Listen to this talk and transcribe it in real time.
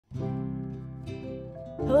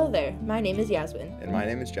Hello there, my name is Yasmin. And my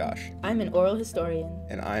name is Josh. I'm an oral historian.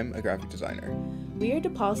 And I'm a graphic designer. We are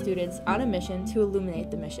DePaul students on a mission to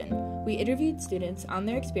illuminate the mission. We interviewed students on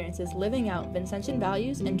their experiences living out Vincentian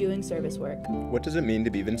values and doing service work. What does it mean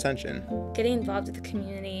to be Vincentian? Getting involved with the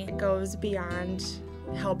community. It goes beyond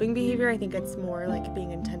helping behavior. I think it's more like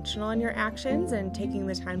being intentional in your actions and taking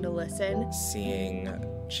the time to listen. Seeing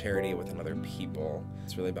charity within other people.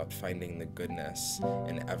 It's really about finding the goodness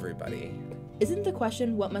in everybody. Isn't the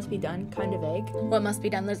question, what must be done, kind of vague? What must be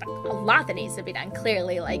done? There's a lot that needs to be done,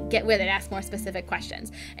 clearly, get with it, ask more specific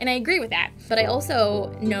questions. And I agree with that. But I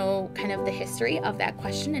also know kind of the history of that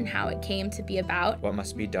question and how it came to be about. What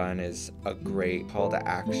must be done is a great call to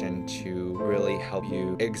action to really help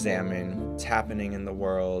you examine what's happening in the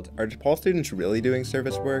world. Are DePaul students really doing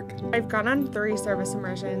service work? I've gone on 3 service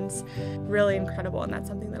immersions, really incredible, and that's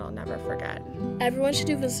something that I'll never forget. Everyone should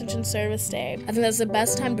do Vincentian Service Day. I think that's the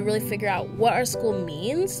best time to really figure out what our school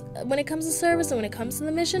means when it comes to service and when it comes to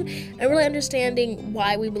the mission, and really understanding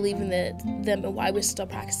why we believe in them and why we're still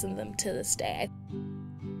practicing them to this day.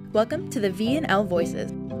 Welcome to the V&L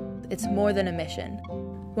Voices. It's more than a mission.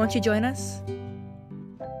 Won't you join us?